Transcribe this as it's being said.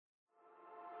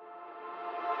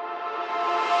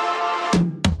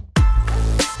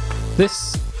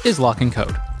This is Lock and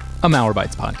Code, a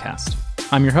Malwarebytes podcast.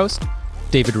 I'm your host,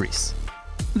 David Rees.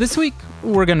 This week,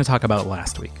 we're going to talk about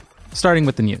last week, starting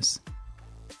with the news.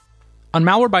 On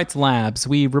Malwarebytes Labs,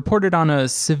 we reported on a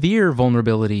severe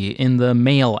vulnerability in the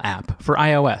Mail app for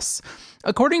iOS.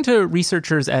 According to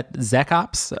researchers at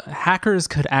ZecOps, hackers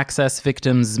could access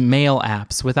victims' Mail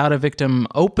apps without a victim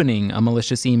opening a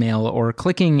malicious email or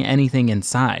clicking anything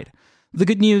inside. The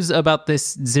good news about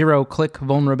this zero-click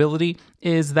vulnerability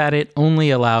is that it only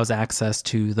allows access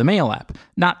to the Mail app,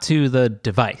 not to the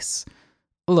device.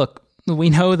 Look, we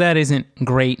know that isn't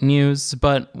great news,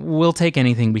 but we'll take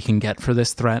anything we can get for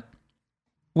this threat.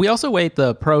 We also weighed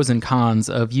the pros and cons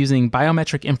of using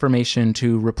biometric information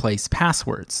to replace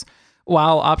passwords.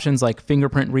 While options like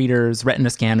fingerprint readers,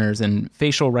 retina scanners, and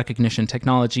facial recognition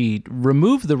technology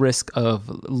remove the risk of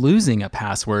losing a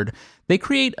password, they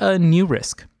create a new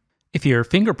risk. If your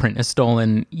fingerprint is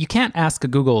stolen, you can't ask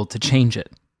Google to change it.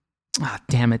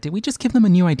 Damn it, did we just give them a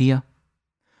new idea?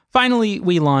 Finally,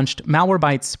 we launched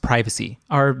Malwarebytes Privacy,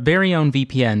 our very own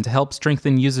VPN to help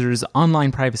strengthen users'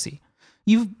 online privacy.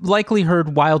 You've likely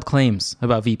heard wild claims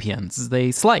about VPNs.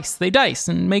 They slice, they dice,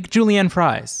 and make julienne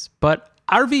fries. But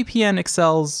our VPN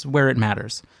excels where it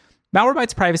matters.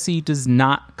 Malwarebytes Privacy does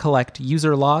not collect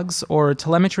user logs or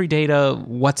telemetry data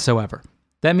whatsoever.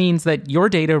 That means that your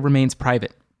data remains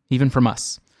private, even from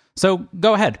us. So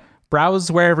go ahead, browse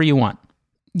wherever you want.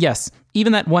 Yes,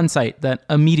 even that one site that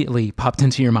immediately popped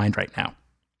into your mind right now.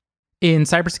 In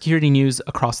cybersecurity news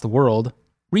across the world,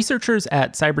 researchers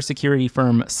at cybersecurity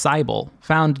firm Cyble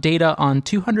found data on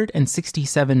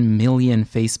 267 million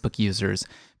Facebook users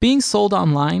being sold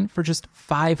online for just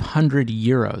 500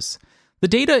 euros. The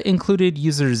data included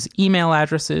users' email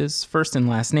addresses, first and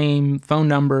last name, phone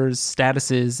numbers,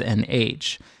 statuses, and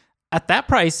age. At that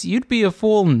price, you'd be a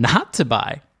fool not to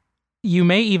buy. You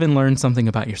may even learn something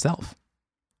about yourself.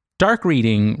 Dark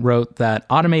Reading wrote that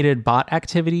automated bot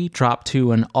activity dropped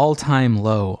to an all-time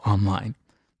low online.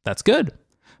 That's good.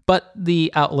 But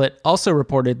the outlet also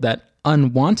reported that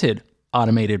unwanted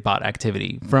automated bot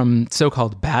activity from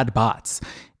so-called bad bots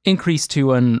increased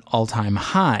to an all-time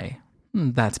high.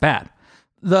 That's bad.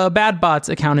 The bad bots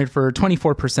accounted for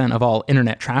 24% of all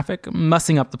internet traffic,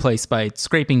 mussing up the place by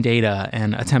scraping data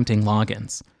and attempting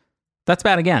logins. That's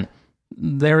bad again.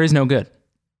 There is no good.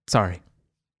 Sorry.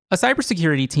 A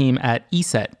cybersecurity team at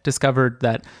ESET discovered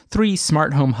that 3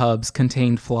 smart home hubs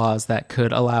contained flaws that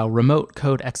could allow remote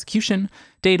code execution,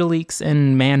 data leaks,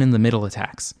 and man-in-the-middle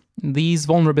attacks. These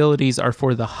vulnerabilities are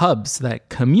for the hubs that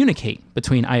communicate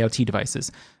between IoT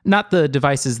devices, not the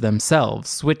devices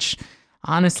themselves, which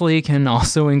honestly can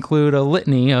also include a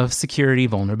litany of security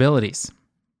vulnerabilities.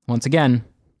 Once again,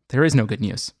 there is no good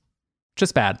news.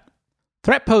 Just bad.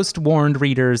 ThreatPost warned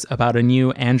readers about a new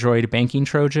Android banking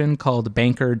Trojan called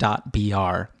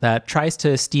Banker.br that tries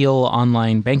to steal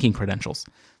online banking credentials.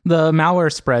 The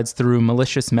malware spreads through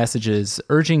malicious messages,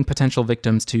 urging potential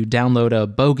victims to download a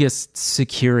bogus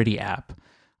security app.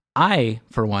 I,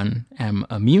 for one, am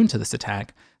immune to this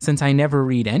attack since I never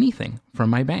read anything from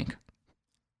my bank.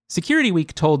 Security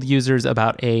Week told users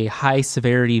about a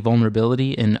high-severity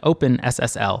vulnerability in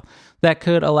OpenSSL that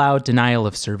could allow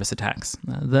denial-of-service attacks.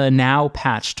 The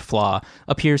now-patched flaw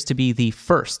appears to be the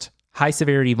first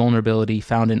high-severity vulnerability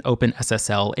found in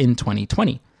OpenSSL in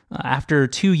 2020, after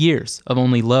 2 years of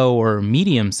only low or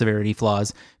medium-severity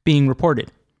flaws being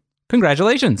reported.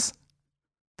 Congratulations!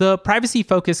 The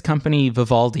privacy-focused company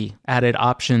Vivaldi added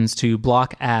options to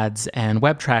block ads and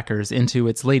web trackers into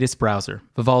its latest browser,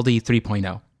 Vivaldi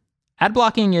 3.0. Ad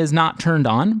blocking is not turned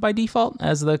on by default,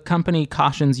 as the company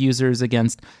cautions users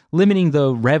against limiting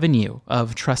the revenue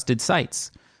of trusted sites.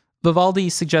 Vivaldi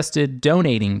suggested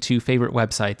donating to favorite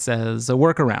websites as a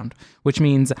workaround, which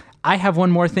means I have one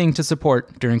more thing to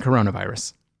support during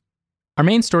coronavirus. Our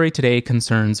main story today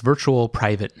concerns virtual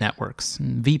private networks,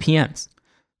 VPNs.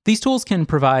 These tools can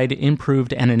provide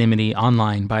improved anonymity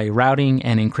online by routing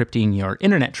and encrypting your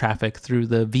internet traffic through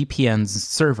the VPN's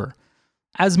server.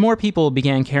 As more people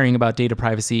began caring about data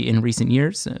privacy in recent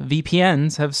years,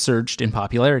 VPNs have surged in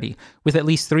popularity, with at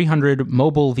least 300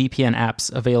 mobile VPN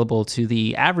apps available to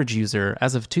the average user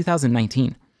as of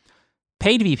 2019.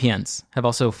 Paid VPNs have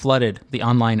also flooded the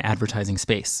online advertising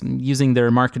space, using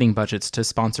their marketing budgets to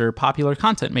sponsor popular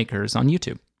content makers on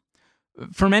YouTube.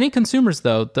 For many consumers,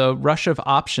 though, the rush of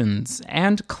options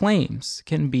and claims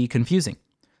can be confusing.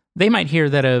 They might hear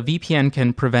that a VPN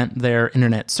can prevent their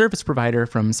internet service provider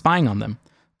from spying on them,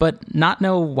 but not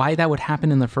know why that would happen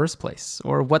in the first place,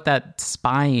 or what that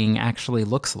spying actually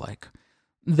looks like.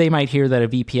 They might hear that a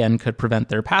VPN could prevent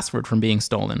their password from being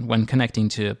stolen when connecting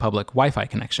to a public Wi-Fi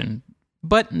connection,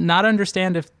 but not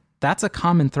understand if that's a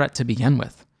common threat to begin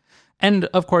with. And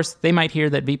of course, they might hear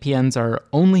that VPNs are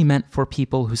only meant for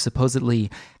people who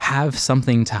supposedly have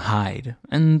something to hide,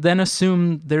 and then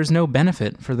assume there's no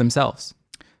benefit for themselves.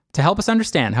 To help us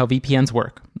understand how VPNs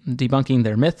work, debunking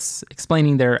their myths,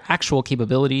 explaining their actual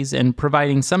capabilities, and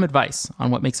providing some advice on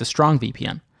what makes a strong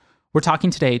VPN, we're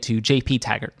talking today to JP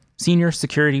Taggart, Senior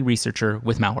Security Researcher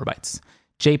with Malwarebytes.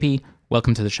 JP,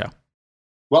 welcome to the show.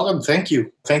 Welcome. Thank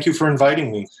you. Thank you for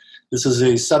inviting me. This is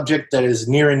a subject that is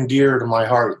near and dear to my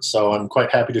heart, so I'm quite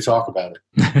happy to talk about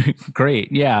it. Great.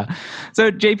 Yeah.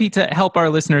 So, JP, to help our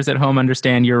listeners at home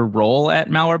understand your role at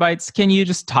Malwarebytes, can you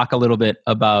just talk a little bit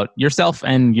about yourself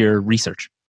and your research?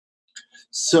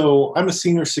 So, I'm a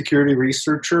senior security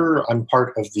researcher. I'm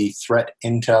part of the threat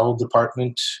intel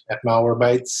department at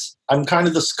Malwarebytes. I'm kind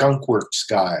of the skunkworks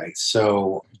guy.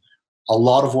 So, a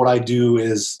lot of what I do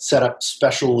is set up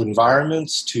special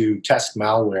environments to test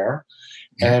malware.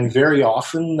 And very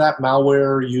often that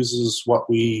malware uses what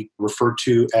we refer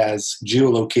to as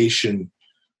geolocation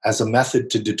as a method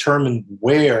to determine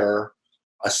where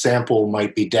a sample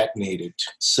might be detonated.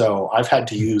 So I've had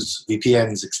to use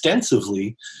VPNs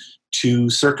extensively to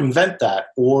circumvent that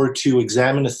or to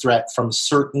examine a threat from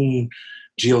certain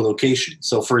geolocation.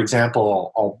 So for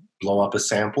example, I'll blow up a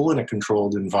sample in a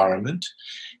controlled environment.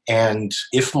 And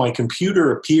if my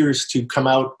computer appears to come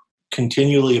out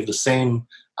continually of the same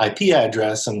IP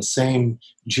address and the same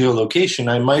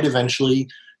geolocation, I might eventually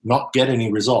not get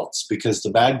any results because the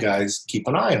bad guys keep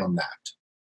an eye on that.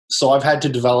 So I've had to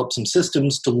develop some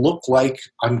systems to look like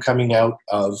I'm coming out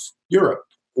of Europe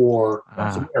or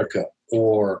North America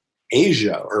or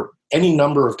Asia or any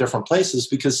number of different places,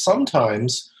 because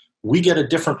sometimes we get a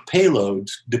different payload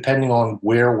depending on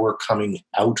where we're coming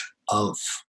out of.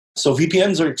 So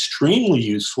VPNs are extremely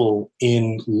useful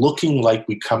in looking like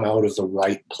we come out of the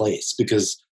right place,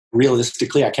 because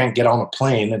realistically, I can't get on a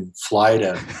plane and fly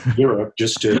to Europe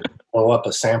just to blow up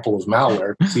a sample of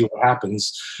malware to see what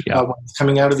happens when it's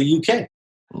coming out of the UK.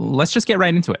 Let's just get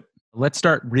right into it. Let's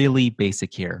start really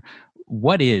basic here.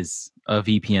 What is a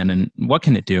VPN and what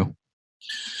can it do?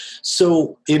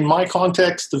 So in my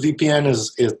context, the VPN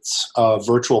it's a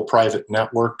virtual private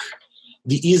network.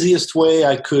 The easiest way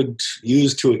I could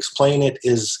use to explain it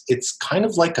is it's kind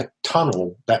of like a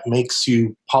tunnel that makes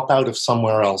you pop out of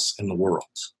somewhere else in the world.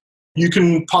 You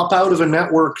can pop out of a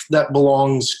network that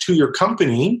belongs to your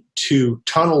company to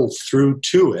tunnel through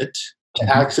to it to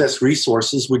access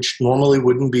resources which normally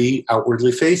wouldn't be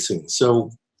outwardly facing.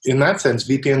 So in that sense,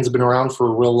 VPNs have been around for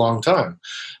a real long time.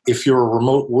 If you're a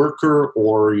remote worker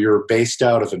or you're based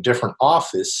out of a different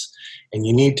office and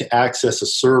you need to access a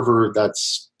server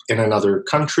that's in another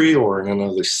country or in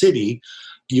another city,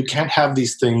 you can't have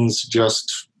these things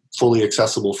just fully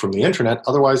accessible from the internet.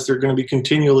 Otherwise, they're going to be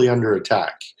continually under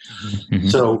attack. Mm-hmm.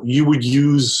 So you would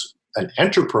use an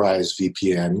enterprise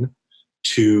VPN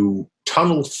to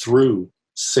tunnel through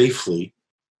safely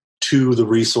to the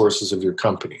resources of your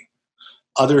company.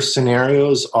 Other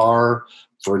scenarios are,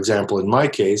 for example, in my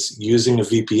case, using a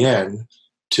VPN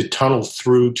to tunnel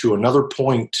through to another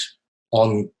point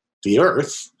on the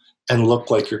earth and look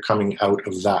like you're coming out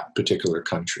of that particular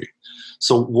country.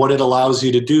 So what it allows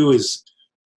you to do is,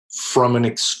 from an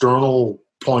external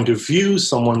point of view,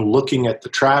 someone looking at the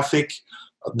traffic,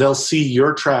 they'll see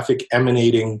your traffic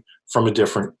emanating from a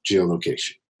different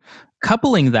geolocation.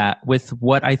 Coupling that with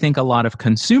what I think a lot of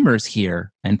consumers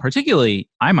hear, and particularly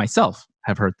I myself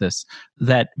have heard this,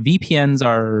 that VPNs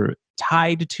are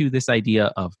tied to this idea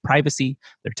of privacy.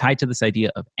 They're tied to this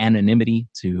idea of anonymity,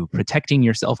 to protecting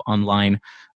yourself online.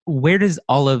 Where does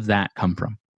all of that come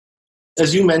from?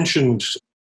 As you mentioned,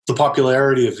 the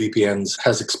popularity of VPNs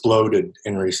has exploded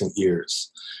in recent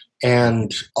years.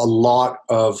 And a lot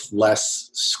of less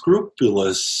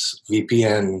scrupulous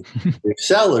VPN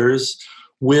resellers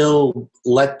will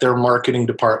let their marketing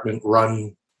department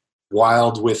run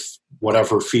wild with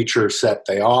whatever feature set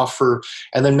they offer,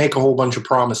 and then make a whole bunch of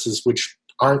promises which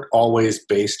aren't always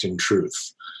based in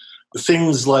truth.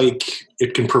 Things like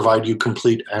it can provide you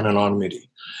complete anonymity.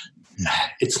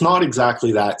 It's not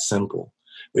exactly that simple.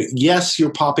 Yes, you're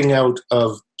popping out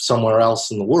of somewhere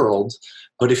else in the world,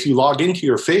 but if you log into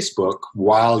your Facebook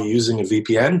while using a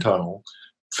VPN tunnel,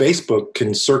 Facebook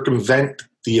can circumvent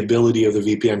the ability of the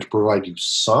VPN to provide you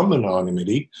some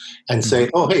anonymity and say,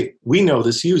 oh, hey, we know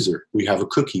this user. We have a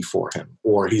cookie for him,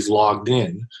 or he's logged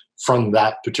in from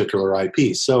that particular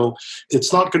IP. So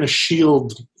it's not going to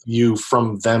shield you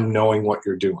from them knowing what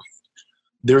you're doing.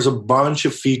 There's a bunch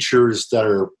of features that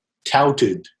are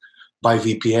touted by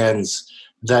VPNs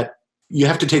that you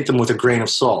have to take them with a grain of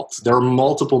salt. There are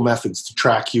multiple methods to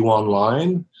track you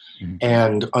online.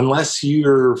 And unless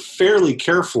you're fairly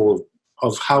careful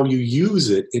of how you use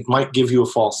it, it might give you a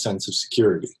false sense of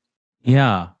security.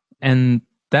 Yeah. And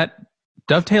that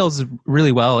dovetails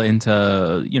really well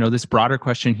into, this broader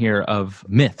question here of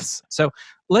myths. So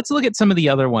let's look at some of the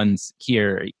other ones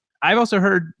here. I've also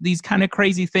heard these kind of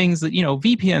crazy things that,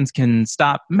 VPNs can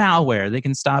stop malware. They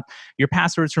can stop your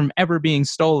passwords from ever being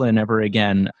stolen ever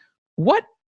again. What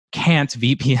can't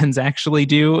VPNs actually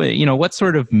do? What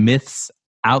sort of myths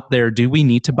out there do we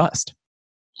need to bust?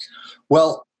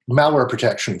 Well, malware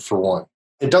protection, for one.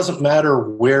 It doesn't matter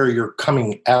where you're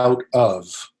coming out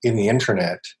of in the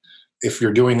internet, if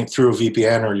you're doing it through a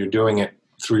VPN or you're doing it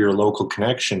through your local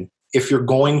connection. If you're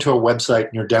going to a website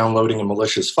and you're downloading a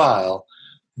malicious file,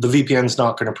 the VPN's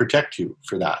not going to protect you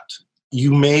for that.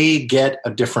 You may get a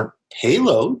different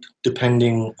payload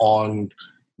depending on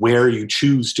where you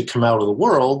choose to come out of the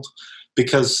world,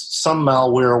 because some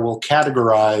malware will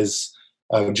categorize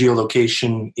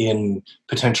geolocation in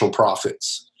potential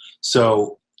profits.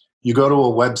 So you go to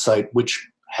a website which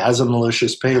has a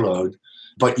malicious payload,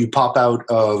 but you pop out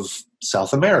of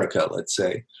South America, let's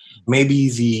say. Maybe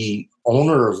the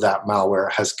owner of that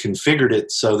malware has configured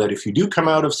it so that if you do come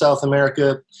out of South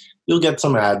America, you'll get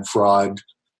some ad fraud,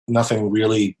 nothing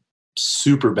really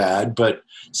super bad, but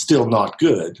still not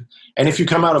good. And if you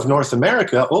come out of North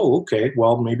America, okay,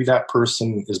 well, maybe that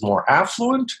person is more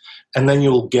affluent, and then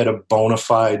you'll get a bona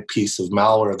fide piece of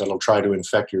malware that'll try to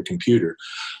infect your computer.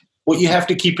 What you have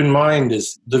to keep in mind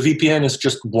is the VPN is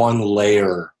just one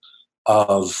layer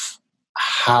of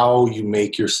how you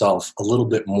make yourself a little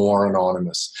bit more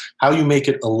anonymous, how you make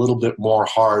it a little bit more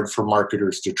hard for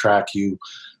marketers to track you.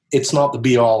 It's not the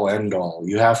be-all, end-all.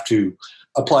 You have to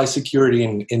apply security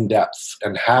in depth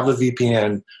and have a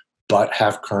VPN, but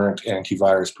have current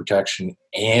antivirus protection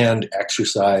and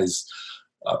exercise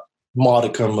a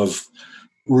modicum of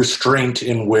restraint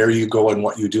in where you go and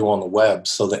what you do on the web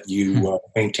so that you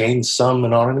maintain some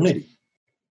anonymity.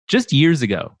 Just years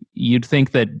ago, you'd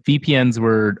think that VPNs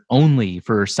were only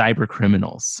for cyber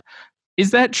criminals.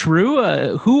 Is that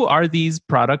true? Who are these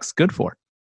products good for?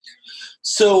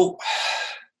 So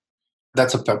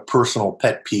that's a personal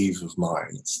pet peeve of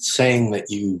mine. It's saying that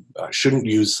you shouldn't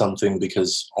use something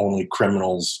because only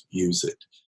criminals use it.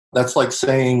 That's like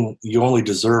saying you only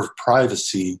deserve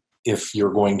privacy if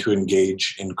you're going to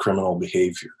engage in criminal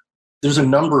behavior. There's a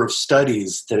number of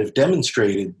studies that have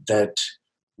demonstrated that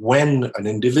when an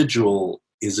individual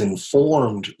is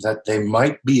informed that they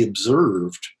might be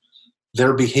observed,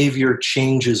 their behavior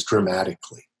changes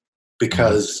dramatically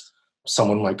because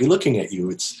someone might be looking at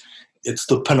you. It's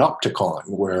the panopticon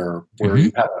where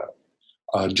you have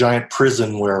a giant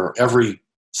prison where every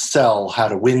cell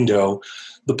had a window.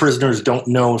 The prisoners don't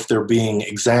know if they're being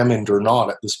examined or not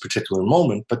at this particular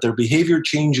moment, but their behavior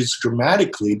changes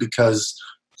dramatically because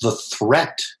the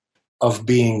threat of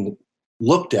being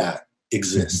looked at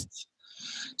exists.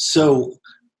 So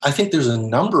I think there's a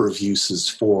number of uses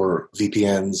for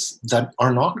VPNs that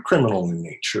are not criminal in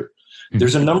nature.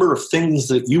 There's a number of things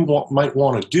that you might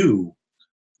want to do.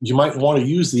 You might want to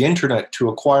use the internet to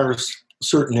acquire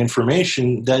certain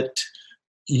information that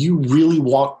you really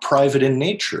want private in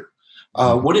nature.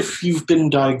 What if you've been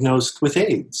diagnosed with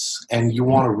AIDS and you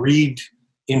want to read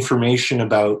information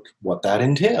about what that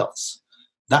entails?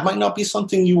 That might not be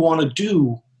something you want to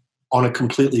do on a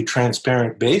completely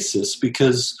transparent basis,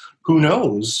 because who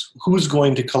knows who's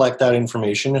going to collect that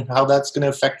information and how that's going to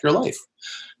affect your life.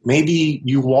 Maybe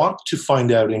you want to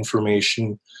find out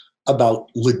information about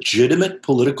legitimate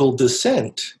political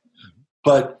dissent,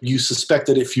 but you suspect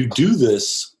that if you do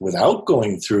this without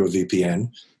going through a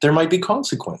VPN, there might be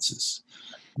consequences.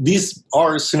 These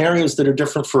are scenarios that are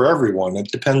different for everyone. It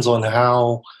depends on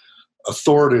how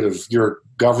authoritative your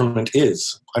government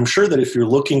is. I'm sure that if you're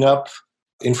looking up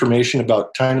information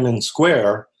about Tiananmen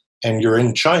Square and you're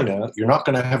in China, you're not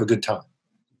going to have a good time.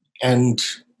 And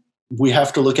we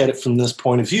have to look at it from this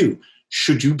point of view.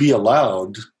 Should you be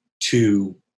allowed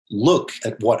to look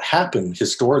at what happened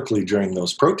historically during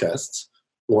those protests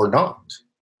or not?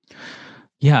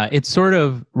 Yeah, it sort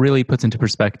of really puts into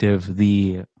perspective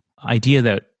the idea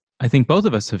that I think both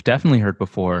of us have definitely heard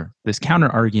before, this counter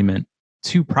argument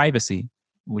to privacy,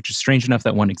 which is strange enough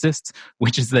that one exists,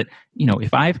 which is that,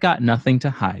 if I've got nothing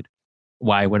to hide,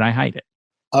 why would I hide it?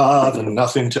 The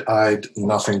nothing to hide,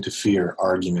 nothing to fear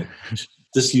argument.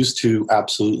 This used to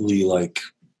absolutely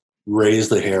raise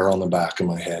the hair on the back of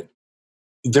my head.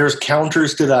 There's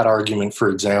counters to that argument. For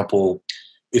example,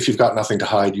 if you've got nothing to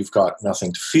hide, you've got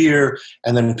nothing to fear.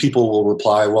 And then people will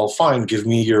reply, well, fine, give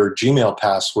me your Gmail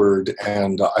password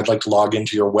and I'd like to log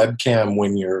into your webcam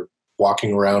when you're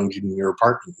walking around in your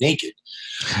apartment naked.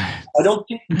 I don't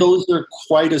think those are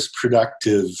quite as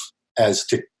productive as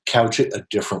to couch it a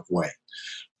different way.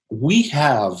 we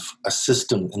have a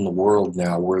system in the world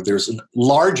now where there's a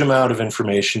large amount of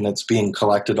information that's being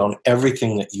collected on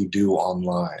everything that you do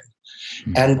online.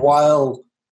 And while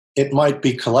it might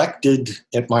be collected,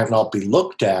 it might not be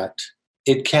looked at,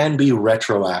 it can be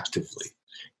retroactively.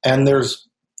 And there's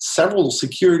several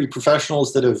security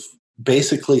professionals that have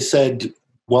basically said,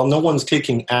 well, no one's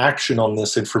taking action on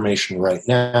this information right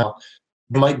now,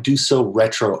 might do so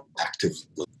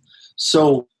retroactively.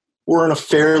 So we're in a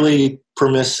fairly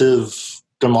permissive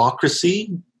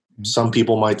democracy. Some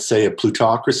people might say a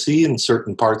plutocracy in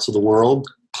certain parts of the world,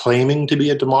 claiming to be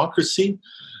a democracy.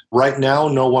 Right now,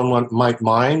 no one might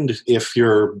mind if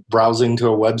you're browsing to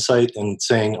a website and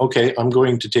saying, okay, I'm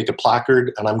going to take a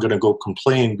placard and I'm going to go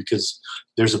complain because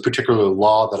there's a particular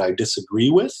law that I disagree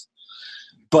with.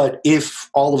 But if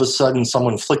all of a sudden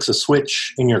someone flicks a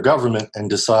switch in your government and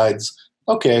decides,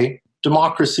 okay,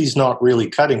 democracy's not really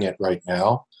cutting it right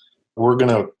now, we're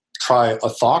going to try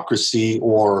autocracy,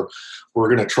 or we're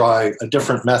going to try a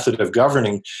different method of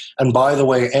governing. And by the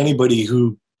way, anybody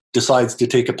who decides to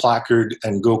take a placard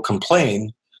and go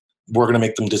complain, we're going to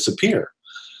make them disappear.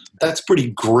 That's pretty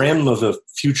grim of a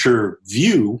future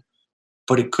view,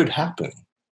 but it could happen.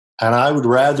 And I would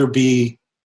rather be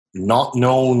not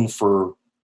known for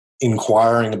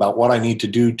inquiring about what I need to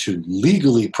do to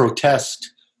legally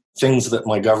protest things that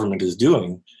my government is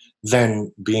doing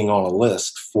than being on a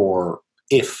list for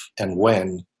if and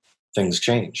when things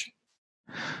change.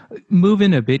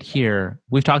 Moving a bit here,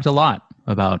 we've talked a lot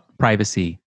about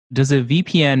privacy. Does a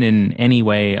VPN in any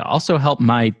way also help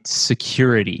my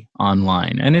security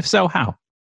online? And if so, how?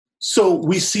 So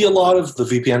we see a lot of the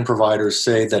VPN providers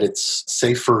say that it's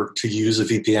safer to use a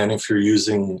VPN if you're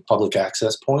using public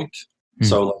access point. Mm-hmm.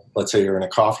 So let's say you're in a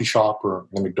coffee shop or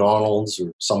a McDonald's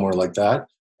or somewhere like that.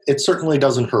 It certainly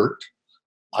doesn't hurt.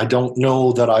 I don't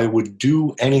know that I would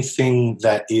do anything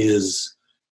that is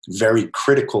very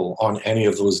critical on any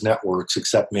of those networks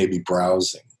except maybe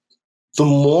browsing. The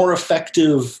more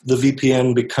effective the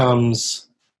VPN becomes,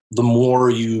 the more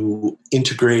you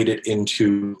integrate it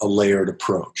into a layered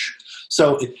approach.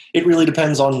 So it really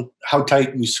depends on how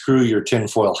tight you screw your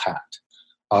tinfoil hat.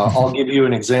 I'll give you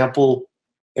an example.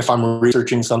 If I'm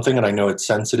researching something and I know it's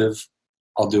sensitive,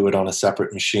 I'll do it on a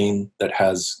separate machine that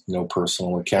has no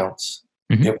personal accounts.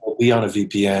 Mm-hmm. It will be on a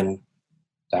VPN.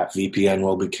 That VPN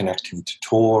will be connecting to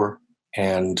Tor,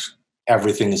 and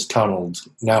everything is tunneled.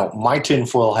 Now, my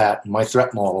tinfoil hat, my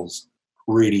threat model's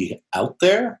really out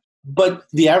there, but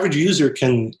the average user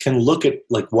can look at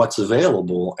like what's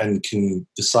available and can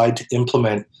decide to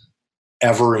implement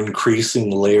ever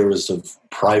increasing layers of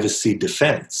privacy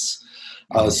defense.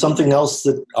 Something else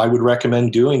that I would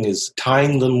recommend doing is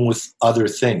tying them with other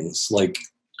things, like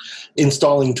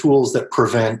installing tools that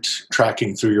prevent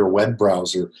tracking through your web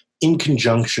browser in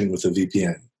conjunction with a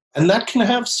VPN. And that can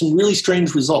have some really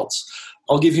strange results.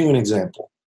 I'll give you an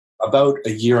example. About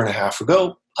a year and a half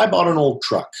ago, I bought an old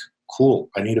truck. Cool.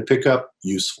 I need a pickup.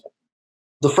 Useful.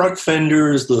 The front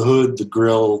fenders, the hood, the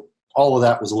grill, all of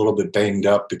that was a little bit banged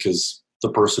up because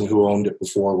the person who owned it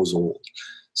before was old.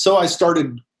 So I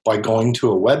started by going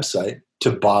to a website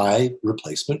to buy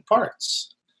replacement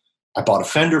parts. I bought a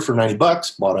fender for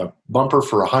 $90, bought a bumper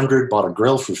for $100, bought a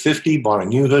grill for $50, bought a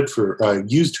new hood for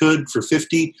used hood for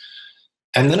 $50.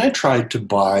 And then I tried to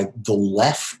buy the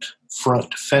left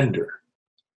front fender.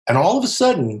 And all of a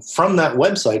sudden, from that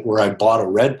website where I bought a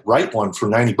right one for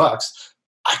 $90,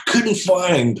 I couldn't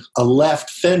find a left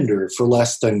fender for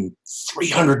less than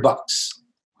 $300.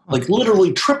 Like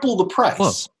literally triple the price.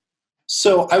 Whoa.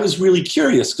 So I was really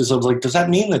curious because I was like, does that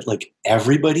mean that like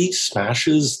everybody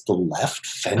smashes the left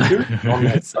fender on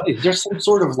that site? Is there some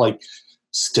sort of like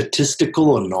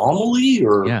statistical anomaly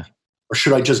or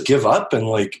should I just give up and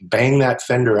like bang that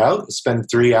fender out and spend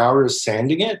 3 hours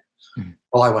sanding it? Mm-hmm.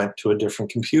 Well, I went to a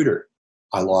different computer.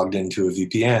 I logged into a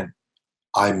VPN.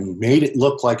 I made it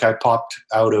look like I popped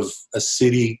out of a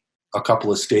city a couple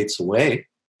of states away.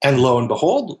 And lo and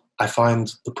behold, I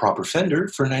find the proper fender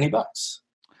for $90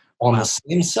 on the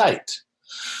same site.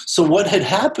 So what had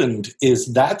happened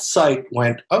is that site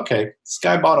went, okay, this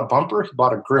guy bought a bumper, he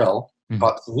bought a grill,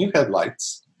 bought some new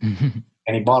headlights, and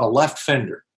he bought a left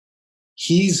fender.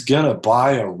 He's going to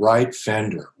buy a right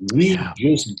fender. We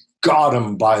just got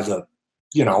him by the,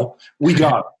 we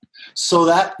got him. So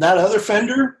that other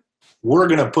fender, we're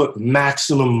going to put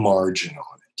maximum margin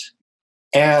on it.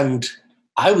 And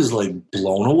I was like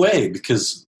blown away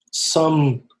because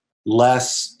some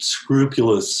less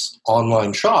scrupulous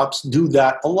online shops do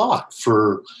that a lot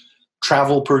for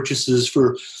travel purchases,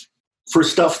 for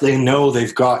stuff they know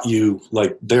they've got you,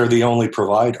 like they're the only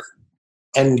provider.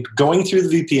 And going through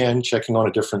the VPN, checking on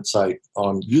a different site,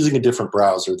 on using a different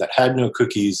browser that had no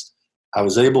cookies, I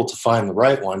was able to find the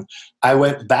right one. I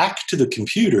went back to the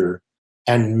computer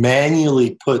and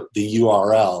manually put the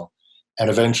URL, and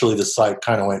eventually the site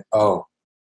kind of went, oh,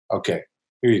 okay,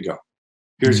 here you go.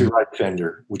 Here's your right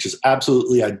vendor, which is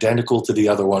absolutely identical to the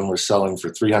other one we're selling for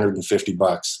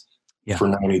 $350 for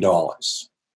 $90.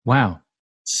 Wow.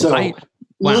 So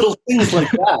little things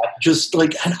like that, just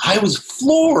like, and I was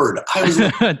floored. I was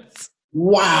like,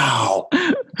 wow,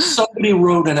 somebody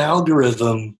wrote an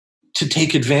algorithm to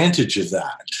take advantage of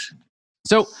that.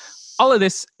 So all of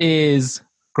this is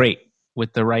great.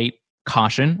 With the right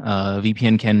caution,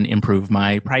 VPN can improve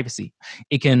my privacy.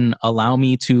 It can allow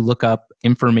me to look up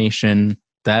information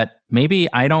that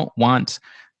maybe I don't want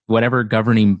whatever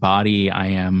governing body I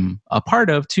am a part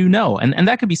of to know. And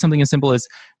that could be something as simple as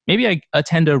maybe I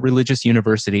attend a religious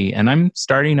university and I'm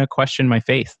starting to question my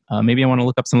faith. Maybe I want to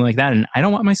look up something like that, and I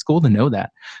don't want my school to know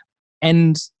that.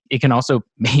 And it can also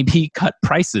maybe cut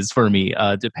prices for me,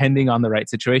 depending on the right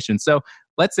situation. So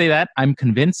let's say that I'm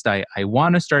convinced I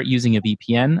want to start using a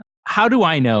VPN. How do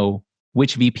I know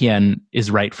which VPN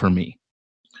is right for me?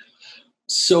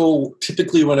 So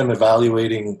typically when I'm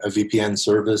evaluating a VPN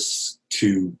service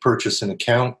to purchase an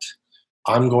account,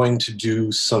 I'm going to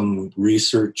do some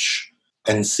research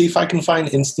and see if I can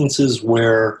find instances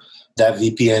where that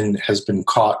VPN has been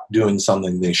caught doing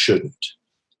something they shouldn't.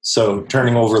 So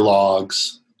turning over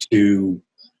logs to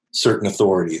certain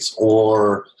authorities,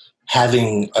 or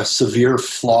having a severe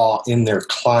flaw in their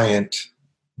client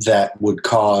that would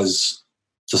cause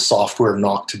the software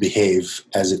not to behave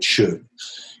as it should.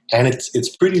 And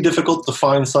it's pretty difficult to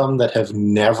find some that have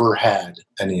never had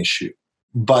an issue.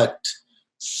 But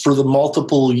for the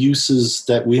multiple uses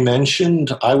that we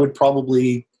mentioned, I would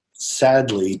probably,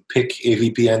 sadly, pick a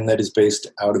VPN that is based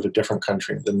out of a different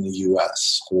country than the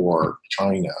US or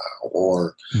China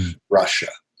or Russia.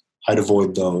 I'd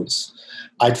avoid those.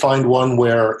 I'd find one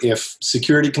where if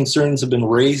security concerns have been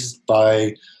raised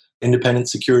by independent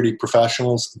security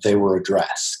professionals, they were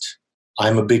addressed.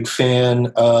 I'm a big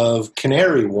fan of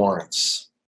canary warrants,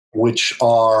 which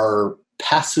are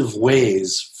passive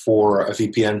ways for a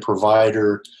VPN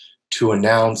provider to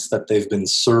announce that they've been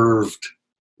served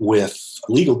with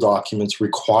legal documents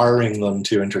requiring them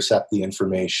to intercept the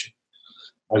information.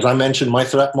 As I mentioned, my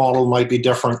threat model might be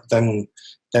different than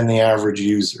the average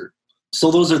user. So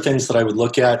those are things that I would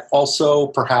look at. Also,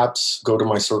 perhaps go to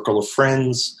my circle of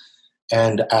friends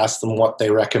and ask them what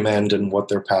they recommend and what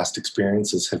their past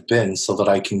experiences have been so that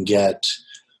I can get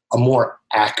a more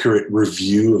accurate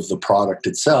review of the product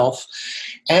itself.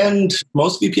 And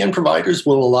most VPN providers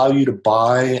will allow you to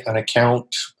buy an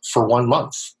account for 1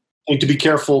 month. You need to be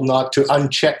careful not to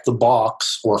uncheck the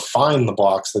box or find the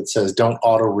box that says don't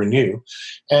auto-renew,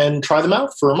 and try them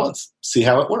out for a month. See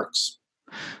how it works.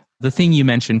 The thing you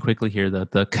mentioned quickly here,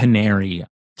 the canary,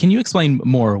 can you explain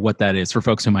more what that is for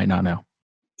folks who might not know?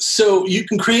 So you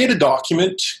can create a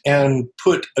document and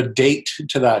put a date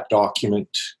to that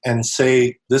document and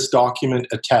say this document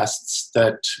attests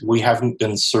that we haven't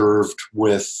been served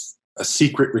with a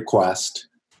secret request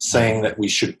saying that we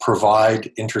should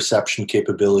provide interception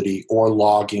capability or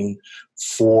logging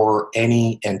for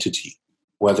any entity,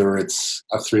 whether it's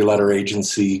a 3-letter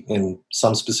agency in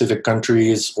some specific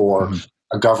countries or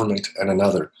a government in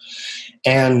another.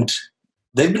 And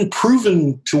they've been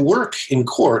proven to work in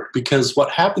court because what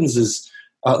happens is,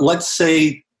 let's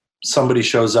say somebody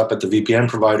shows up at the VPN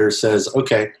provider, says,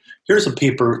 okay, here's a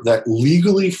paper that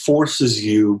legally forces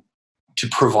you to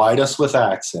provide us with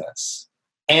access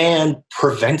and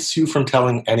prevents you from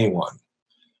telling anyone.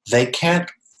 They can't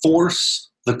force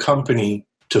the company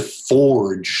to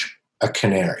forge a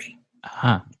canary.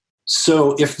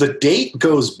 So if the date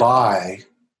goes by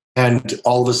and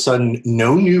all of a sudden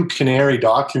no new canary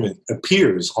document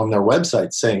appears on their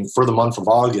website saying for the month of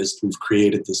August, we've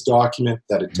created this document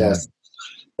that attests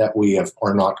that we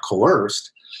are not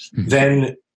coerced,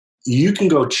 then you can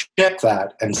go check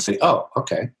that and say, oh,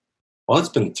 okay, well, it's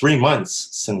been 3 months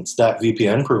since that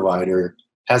VPN provider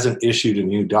hasn't issued a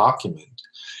new document.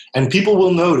 And people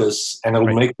will notice, and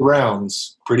it'll make the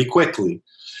rounds pretty quickly.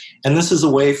 And this is a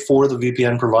way for the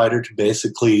VPN provider to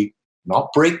basically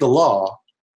not break the law,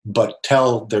 but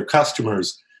tell their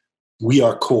customers, we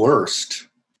are coerced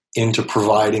into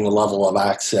providing a level of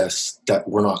access that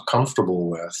we're not comfortable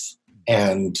with.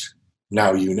 And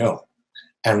now you know.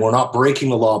 And we're not breaking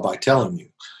the law by telling you.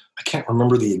 I can't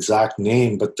remember the exact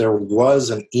name, but there was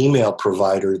an email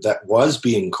provider that was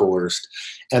being coerced,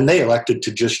 and they elected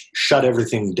to just shut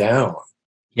everything down.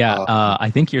 Yeah,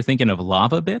 I think you're thinking of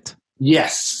LavaBit?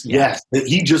 Yes.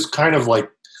 He just kind of like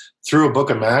threw a book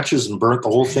of matches and burnt the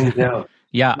whole thing down.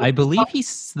 Yeah, I believe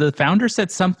the founder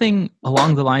said something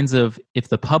along the lines of, if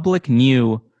the public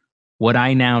knew what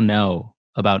I now know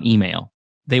about email,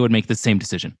 they would make the same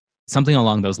decision. Something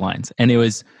along those lines. And it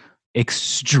was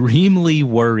extremely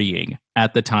worrying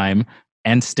at the time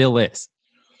and still is.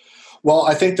 Well,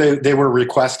 I think they were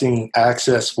requesting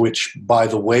access, which by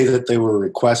the way that they were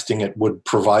requesting it would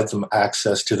provide them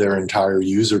access to their entire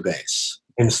user base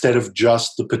instead of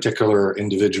just the particular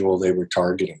individual they were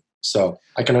targeting. So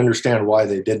I can understand why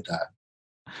they did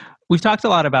that. We've talked a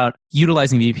lot about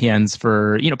utilizing VPNs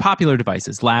for, popular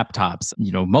devices, laptops,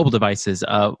 mobile devices.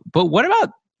 But what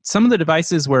about some of the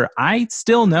devices where I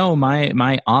still know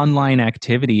my online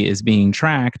activity is being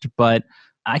tracked, but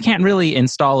I can't really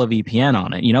install a VPN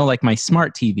on it, like my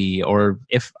smart TV, or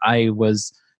if I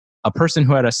was a person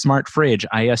who had a smart fridge,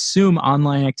 I assume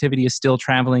online activity is still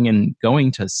traveling and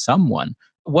going to someone.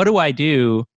 What do I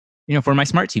do, for my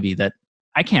smart TV that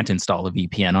I can't install a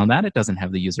VPN on that? It doesn't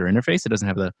have the user interface. It doesn't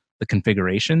have the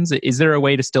configurations. Is there a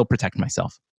way to still protect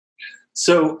myself?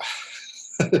 So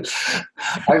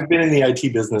I've been in the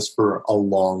IT business for a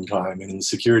long time and in the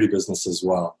security business as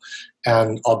well.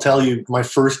 And I'll tell you, my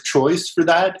first choice for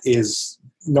that is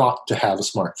not to have a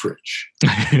smart fridge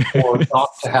or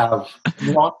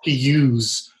not to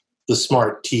use the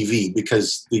smart TV,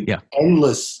 because the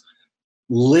endless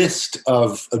list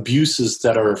of abuses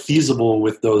that are feasible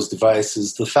with those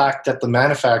devices, the fact that the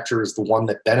manufacturer is the one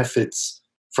that benefits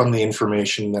from the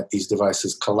information that these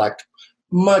devices collect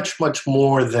much, much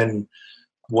more than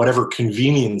whatever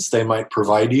convenience they might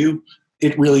provide you,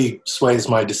 it really sways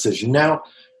my decision. Now,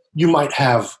 you might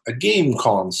have a game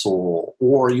console,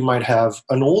 or you might have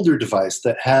an older device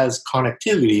that has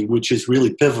connectivity, which is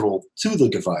really pivotal to the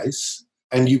device,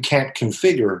 and you can't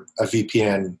configure a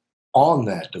VPN on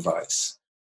that device.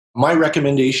 My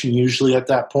recommendation usually at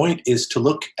that point is to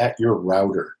look at your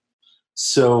router.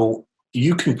 So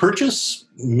you can purchase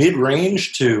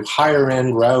mid-range to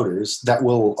higher-end routers that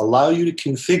will allow you to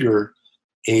configure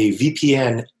a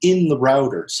VPN in the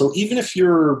router. So even if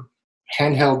your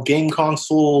handheld game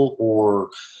console or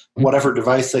whatever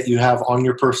device that you have on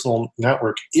your personal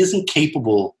network isn't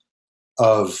capable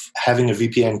of having a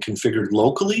VPN configured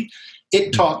locally,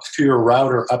 it talks to your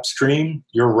router upstream.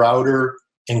 Your router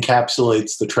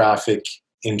encapsulates the traffic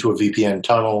into a VPN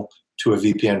tunnel to a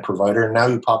VPN provider, and now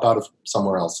you pop out of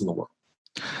somewhere else in the world.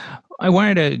 I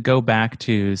wanted to go back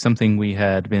to something we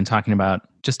had been talking about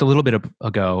just a little bit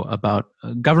ago about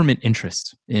government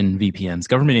interest in VPNs,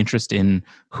 government interest in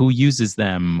who uses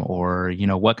them, or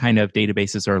what kind of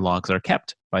databases or logs are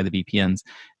kept by the VPNs.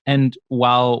 And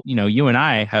while you and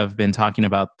I have been talking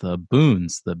about the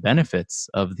boons, the benefits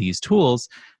of these tools,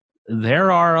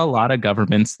 there are a lot of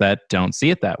governments that don't see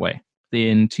it that way.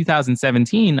 In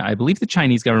 2017, I believe the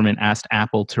Chinese government asked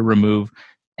Apple to remove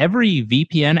every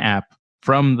VPN app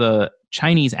from the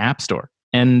Chinese App Store.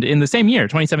 And in the same year,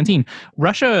 2017,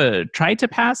 Russia tried to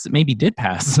pass, maybe did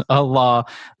pass, a law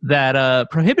that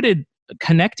prohibited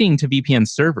connecting to VPN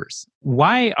servers.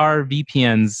 Why are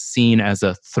VPNs seen as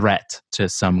a threat to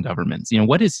some governments?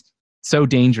 What is so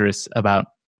dangerous about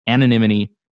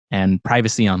anonymity and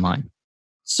privacy online?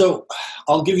 So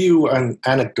I'll give you an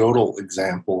anecdotal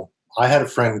example. I had a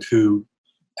friend who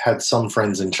had some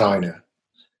friends in China,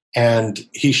 and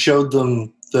he showed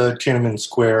them the Tiananmen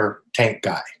Square tank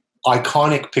guy.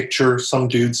 Iconic picture, some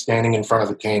dude standing in front of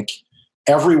a tank.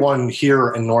 Everyone here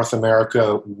in North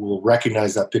America will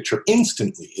recognize that picture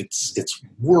instantly. It's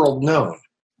world known.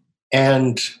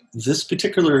 And this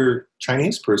particular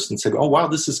Chinese person said, "Oh, wow,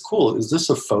 this is cool. Is this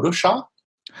a Photoshop?"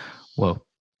 Whoa.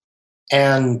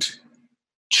 And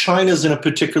China's in a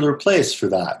particular place for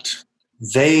that.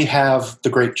 They have the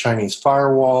Great Chinese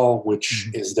Firewall, which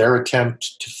is their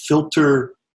attempt to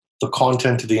filter the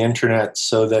content of the internet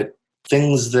so that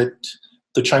things that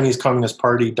the Chinese Communist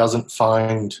Party doesn't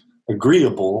find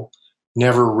agreeable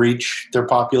never reach their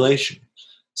population.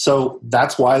 So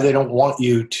that's why they don't want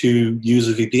you to use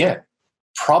a VPN.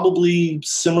 Probably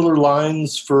similar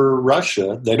lines for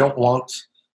Russia. They don't want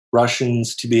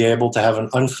Russians to be able to have an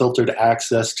unfiltered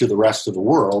access to the rest of the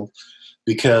world,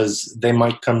 because they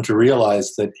might come to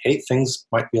realize that, hey, things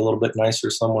might be a little bit nicer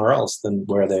somewhere else than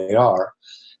where they are,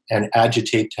 and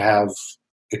agitate to have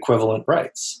equivalent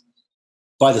rights.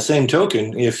 By the same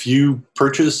token, if you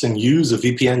purchase and use a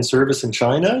VPN service in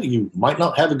China, you might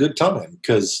not have a good time,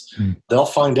 because they'll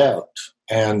find out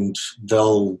and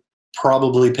they'll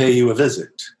probably pay you a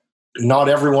visit. Not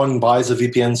everyone buys a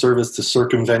VPN service to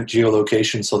circumvent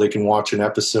geolocation so they can watch an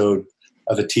episode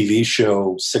of a TV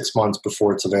show 6 months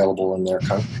before it's available in their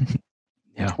country,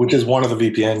 which is one of the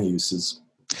VPN uses.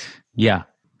 Yeah,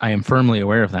 I am firmly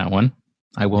aware of that one.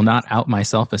 I will not out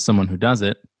myself as someone who does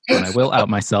it. And I will out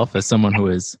myself as someone who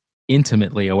is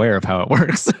intimately aware of how it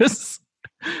works.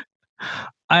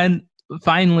 And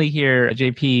finally here,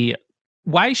 JP,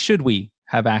 why should we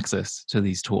have access to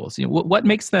these tools? What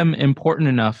makes them important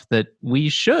enough that we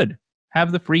should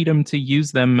have the freedom to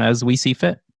use them as we see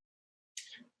fit?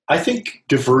 I think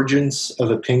divergence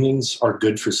of opinions are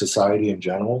good for society in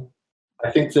general. I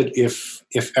think that if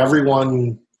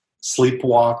everyone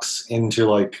sleepwalks into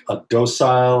like a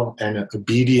docile and an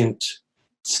obedient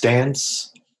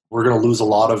stance, we're going to lose a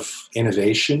lot of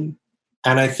innovation.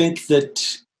 And I think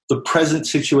that the present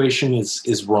situation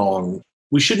is wrong.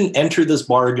 We shouldn't enter this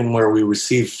bargain where we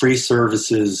receive free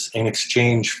services in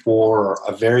exchange for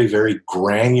a very, very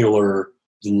granular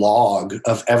log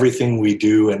of everything we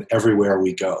do and everywhere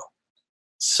we go.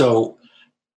 So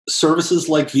services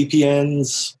like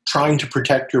VPNs, trying to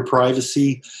protect your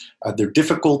privacy, they're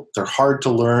difficult, they're hard to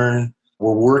learn.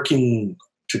 We're working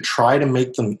to try to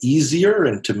make them easier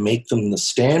and to make them the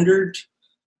standard,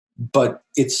 but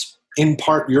it's in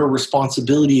part your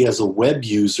responsibility as a web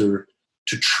user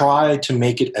to try to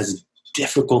make it as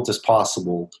difficult as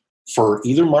possible for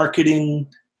either marketing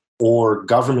or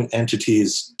government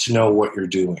entities to know what you're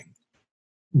doing.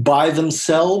 By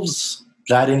themselves,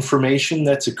 that information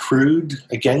that's accrued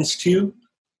against you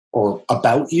or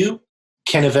about you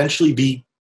can eventually be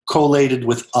collated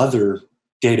with other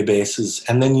databases,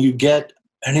 and then you get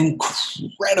an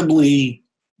incredibly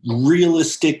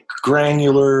realistic,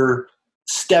 granular,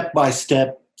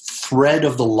 step-by-step thread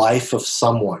of the life of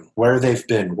someone, where they've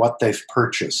been, what they've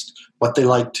purchased, what they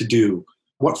like to do,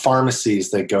 what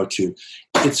pharmacies they go to.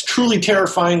 It's truly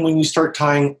terrifying when you start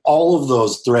tying all of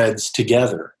those threads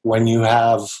together, when you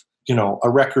have, a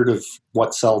record of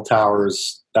what cell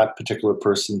towers that particular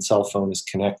person's cell phone is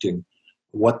connecting,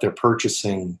 what they're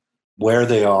purchasing, where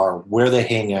they are, where they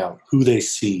hang out, who they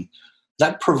see.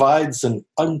 That provides an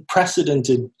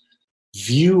unprecedented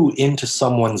view into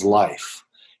someone's life.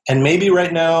 And maybe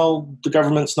right now the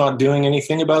government's not doing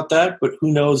anything about that, but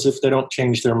who knows if they don't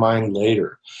change their mind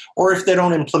later, or if they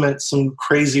don't implement some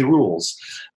crazy rules.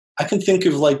 I can think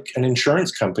of like an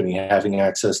insurance company having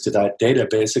access to that data,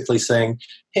 basically saying,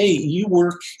 hey, you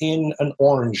work in an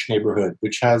orange neighborhood,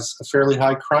 which has a fairly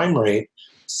high crime rate,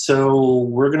 so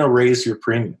we're going to raise your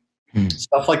premium.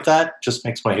 Stuff like that just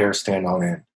makes my hair stand on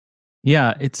end.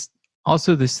 Yeah, it's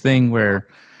also this thing where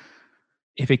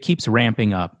if it keeps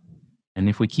ramping up, and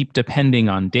if we keep depending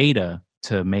on data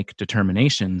to make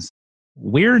determinations,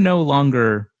 we're no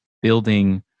longer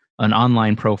building an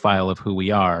online profile of who we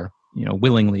are,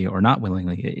 willingly or not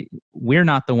willingly. We're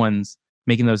not the ones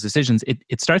making those decisions.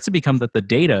 It starts to become that the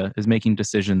data is making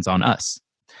decisions on us.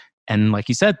 And like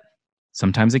you said,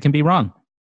 sometimes it can be wrong.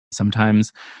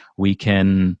 Sometimes we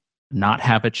can not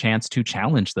have a chance to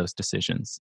challenge those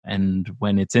decisions. And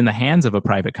when it's in the hands of a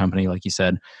private company, like you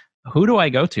said, who do I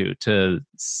go to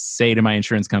say to my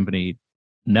insurance company,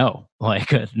 no,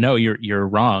 no, you're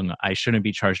wrong. I shouldn't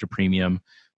be charged a premium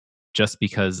just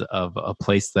because of a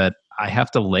place that I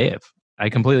have to live. I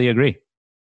completely agree.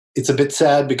 It's a bit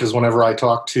sad because whenever I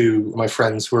talk to my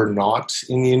friends who are not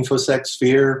in the InfoSec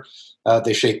sphere,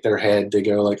 they shake their head. They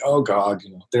go like, oh God,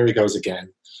 there he goes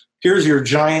again. Here's your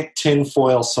giant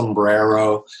tinfoil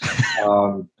sombrero.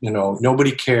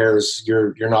 Nobody cares.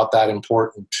 You're not that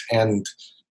important. And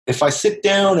if I sit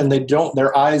down and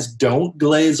their eyes don't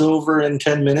glaze over in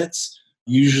 10 minutes,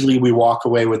 usually we walk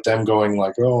away with them going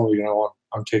like, oh,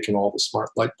 I'm taking all the smart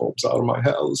light bulbs out of my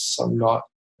house. I'm not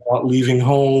leaving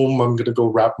home. I'm going to go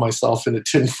wrap myself in a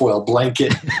tinfoil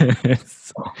blanket.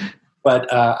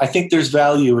 But I think there's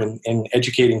value in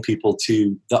educating people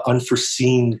to the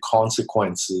unforeseen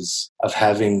consequences of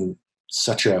having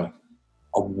such a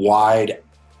wide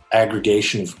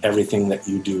aggregation of everything that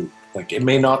you do. Like, it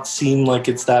may not seem like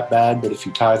it's that bad, but if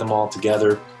you tie them all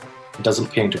together, it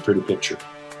doesn't paint a pretty picture.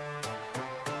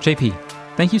 JP,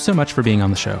 thank you so much for being on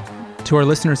the show. To our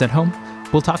listeners at home,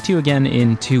 we'll talk to you again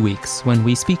in 2 weeks when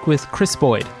we speak with Chris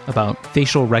Boyd about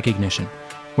facial recognition,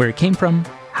 where it came from,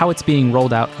 how it's being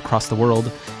rolled out across the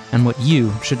world, and what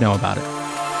you should know about it.